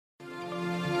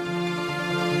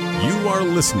You are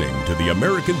listening to the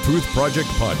American Truth Project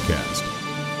podcast.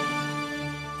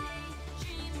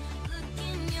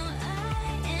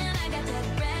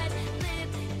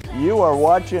 You are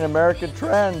watching American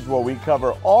Trends, where we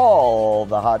cover all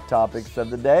the hot topics of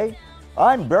the day.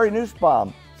 I'm Barry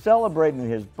Nussbaum, celebrating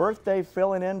his birthday,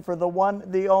 filling in for the one,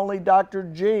 the only Dr.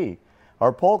 G.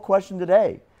 Our poll question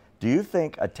today: do you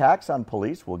think attacks on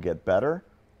police will get better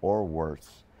or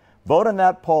worse? Vote on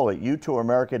that poll at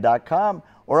u2america.com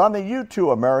or on the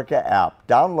U2 America app.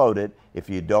 Download it if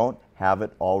you don't have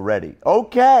it already.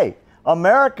 Okay,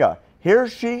 America, here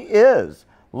she is,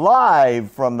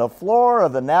 live from the floor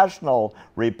of the National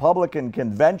Republican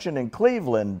Convention in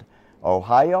Cleveland,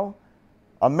 Ohio.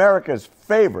 America's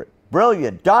favorite,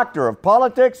 brilliant doctor of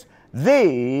politics,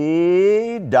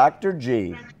 the Dr.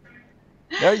 G.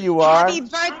 There you are. Happy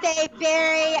birthday,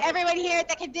 Barry. Everyone here at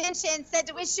the convention said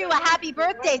to wish you a happy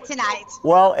birthday tonight.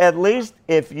 Well, at least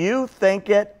if you think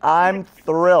it, I'm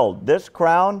thrilled. This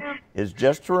crown is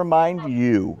just to remind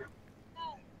you.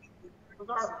 With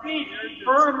our feet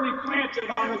firmly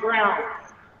planted on the ground.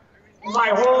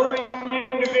 By holding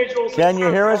individuals. Can you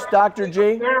hear us, Dr.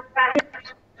 G?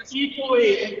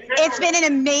 It's been an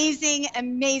amazing,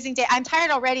 amazing day. I'm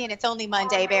tired already, and it's only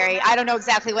Monday, Barry. I don't know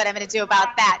exactly what I'm going to do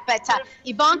about that. But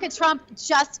Ivanka Trump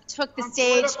just took the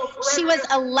stage. She was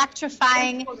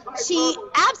electrifying. She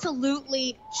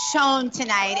absolutely shone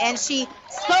tonight, and she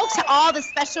spoke to all the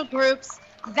special groups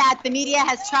that the media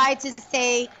has tried to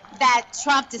say that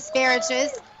Trump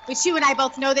disparages, which you and I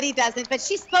both know that he doesn't. But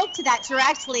she spoke to that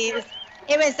directly.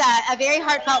 It was a very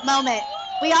heartfelt moment.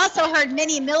 We also heard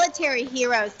many military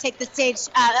heroes take the stage,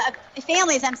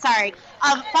 families of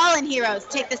fallen heroes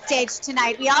take the stage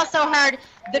tonight. We also heard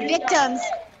the victims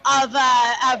of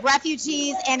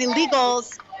refugees and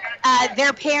illegals,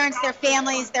 their parents, their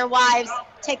families, their wives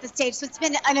take the stage. So it's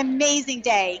been an amazing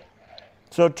day.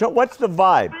 So what's the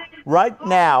vibe? Right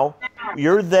now,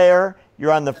 you're there,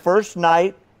 you're on the first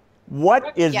night.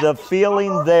 What is the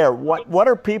feeling there? What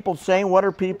are people saying? What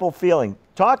are people feeling?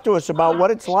 Talk to us about what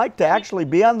it's like to actually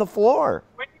be on the floor.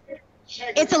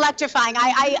 It's electrifying.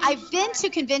 I've been to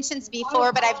conventions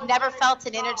before, but I've never felt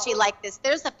an energy like this.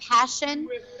 There's a passion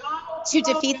to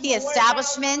defeat the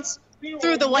establishment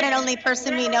through the one and only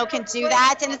person we know can do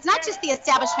that. And it's not just the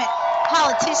establishment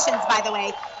politicians, by the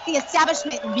way, the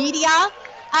establishment media.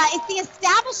 It's the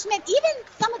establishment, even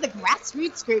some of the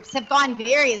grassroots groups have gone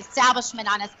very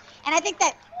establishment on us. And I think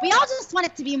that we all just want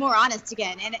it to be more honest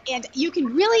again. And you can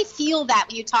really feel that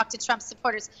when you talk to Trump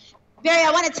supporters. Barry,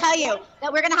 I want to tell you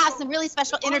that we're going to have some really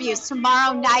special interviews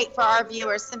tomorrow night for our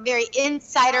viewers, some very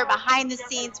insider,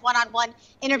 behind-the-scenes, one-on-one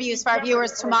interviews for our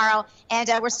viewers tomorrow. And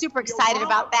we're super excited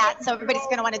about that. So everybody's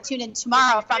going to want to tune in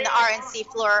tomorrow from the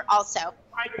RNC Floor also.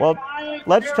 Well,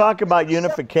 let's talk about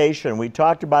unification. We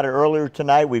talked about it earlier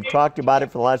tonight. We've talked about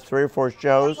it for the last 3 or 4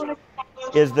 shows.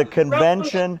 Is the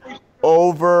convention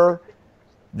over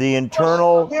the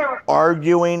internal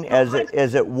arguing as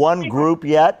it one group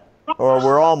yet, or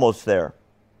we're almost there?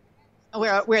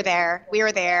 We're there. We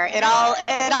were there. It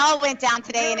all went down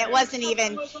today, and it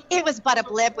was but a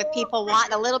blip with people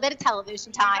wanting a little bit of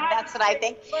television time. That's what I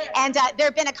think. And there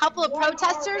have been a couple of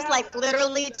protesters, like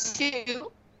literally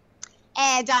 2.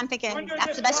 And I'm thinking,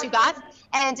 that's the best you got.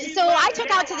 And so I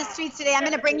took out to the streets today. I'm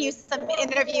going to bring you some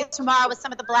interviews tomorrow with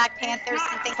some of the Black Panthers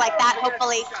and things like that,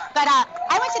 hopefully. But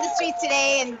I went to the streets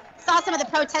today and saw some of the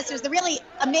protesters. The really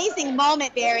amazing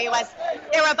moment, Barry, was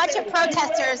there were a bunch of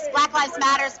protesters, Black Lives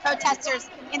Matter protesters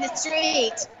in the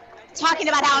street, talking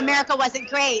about how America wasn't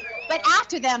great. But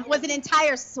after them was an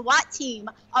entire SWAT team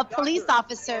of police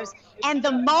officers. And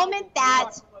the moment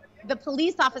that the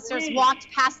police officers walked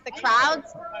past the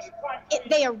crowds,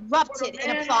 they erupted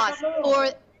in applause for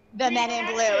the men in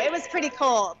blue. It was pretty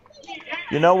cool.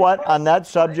 You know what? On that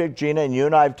subject, Gina, and you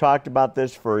and I have talked about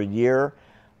this for a year.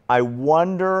 I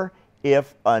wonder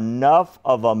if enough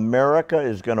of America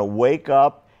is going to wake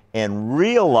up and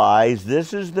realize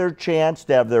this is their chance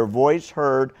to have their voice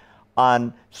heard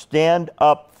on Stand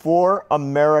Up for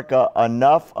America.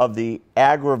 Enough of the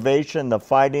aggravation, the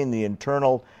fighting, the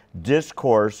internal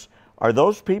discourse. Are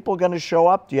those people going to show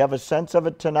up? Do you have a sense of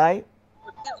it tonight?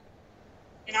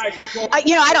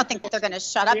 I don't think that they're going to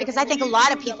shut up, because I think a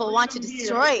lot of people want to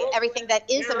destroy everything that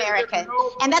is American.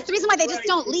 And that's the reason why they just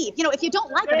don't leave. If you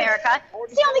don't like America,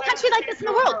 it's the only country like this in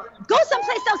the world. Go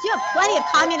someplace else. You have plenty of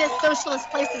communist, socialist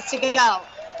places to go.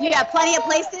 You have plenty of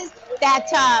places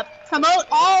that promote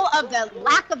all of the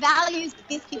lack of values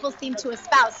these people seem to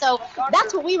espouse. So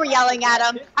that's what we were yelling at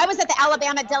them. I was at the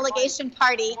Alabama delegation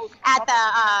party at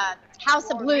the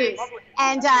House of Blues,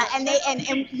 and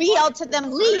we yelled to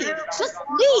them, leave, just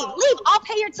leave, I'll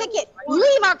pay your ticket,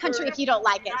 leave our country if you don't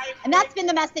like it. And that's been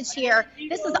the message here.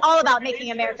 This is all about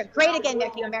making America great again,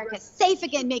 making America safe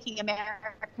again, making America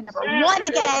number one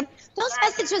again. Those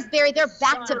messages, Barry, they're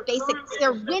back to basics.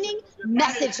 They're winning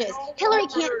messages. Hillary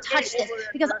can't touch this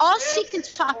because all she can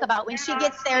talk about when she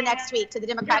gets there next week to the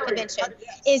Democrat convention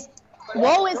is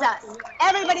woe is us.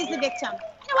 Everybody's the victim.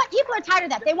 You know what? People are tired of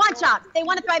that. They want jobs. They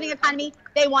want a thriving economy.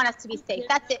 They want us to be safe.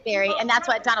 That's it, Barry. And that's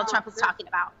what Donald Trump was talking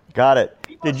about. Got it.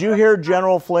 Did you hear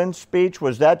General Flynn's speech?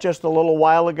 Was that just a little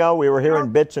while ago? We were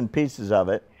hearing bits and pieces of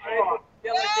it.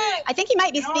 I think he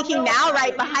might be speaking now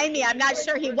right behind me. I'm not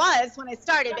sure he was when I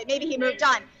started, but maybe he moved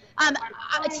on.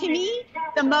 To me,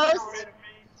 the most...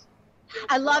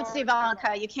 I loved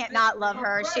Ivanka. You can't not love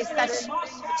her. She's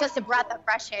just a breath of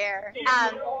fresh air.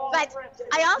 But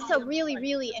I also really,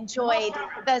 really enjoyed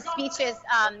the speeches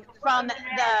from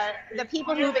the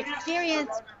people who've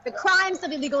experienced the crimes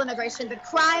of illegal immigration, the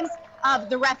crimes of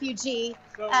the refugee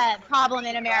problem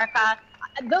in America.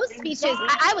 Those speeches,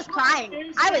 I was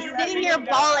crying. I was sitting here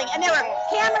bawling, and there were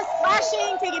cameras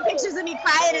flashing, taking pictures of me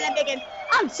crying, and I'm thinking,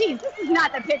 oh, geez, this is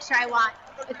not the picture I want.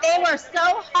 But they were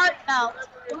so heartfelt,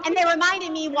 and they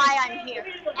reminded me why I'm here.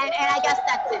 And I guess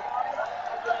that's it.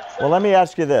 Well, let me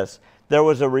ask you this. There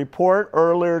was a report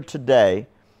earlier today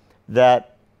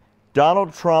that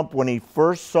Donald Trump, when he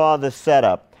first saw the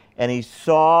setup and he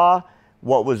saw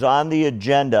what was on the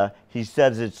agenda, he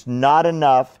says it's not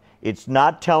enough, it's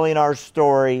not telling our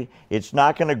story, it's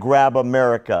not going to grab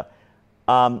America.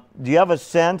 Do you have a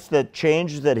sense that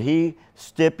changes that he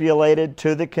stipulated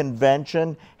to the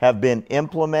convention have been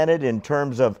implemented in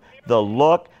terms of the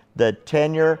look, the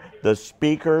tenure, the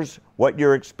speakers, what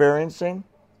you're experiencing?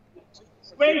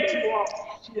 Barry,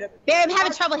 I'm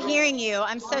having trouble hearing you.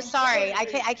 I'm so sorry. I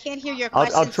can't hear your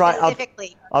question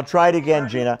specifically. I'll try it again,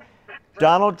 Gina.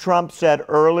 Donald Trump said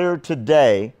earlier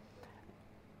today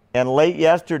and late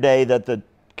yesterday that the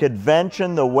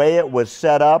convention, the way it was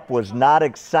set up, was not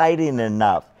exciting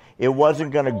enough. It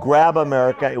wasn't going to grab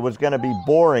America. It was going to be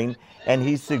boring, and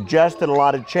he suggested a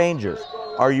lot of changes.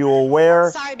 Are you aware?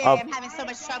 Sorry, Barry, I'm having so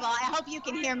much trouble. I hope you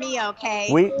can hear me okay.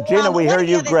 Gina, we hear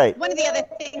you great. One of the other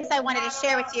things I wanted to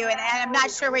share with you, and I'm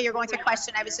not sure where you're going to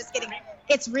question, I was just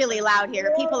it's really loud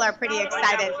here. People are pretty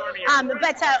excited.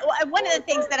 But one of the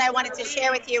things that I wanted to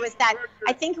share with you is that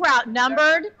I think we're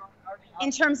outnumbered in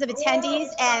terms of attendees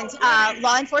and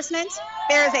law enforcement.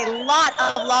 There is a lot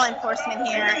of law enforcement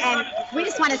here, and we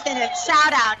just want to send a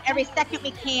shout out every second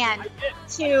we can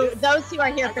to those who are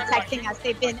here protecting us.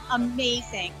 They've been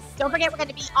amazing. Don't forget, we're going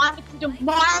to be on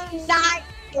tomorrow night.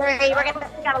 We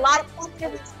got a lot of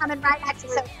sponsors coming right at you,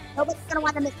 so nobody's going to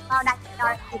want to miss tomorrow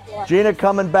night. Gina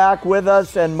coming back with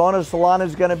us, and Mona Solana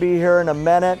is going to be here in a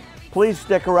minute. Please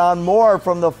stick around. More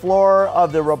from the floor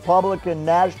of the Republican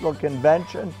National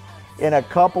Convention in a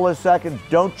couple of seconds.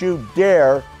 Don't you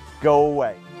dare go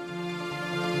away.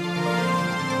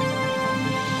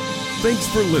 Thanks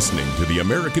for listening to the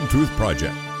American Truth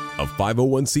Project, a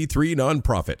 501c3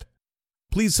 nonprofit.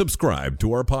 Please subscribe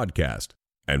to our podcast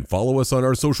and follow us on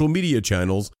our social media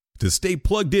channels to stay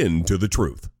plugged in to the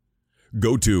truth.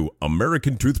 Go to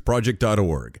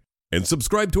americantruthproject.org and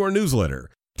subscribe to our newsletter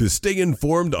to stay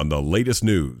informed on the latest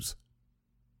news.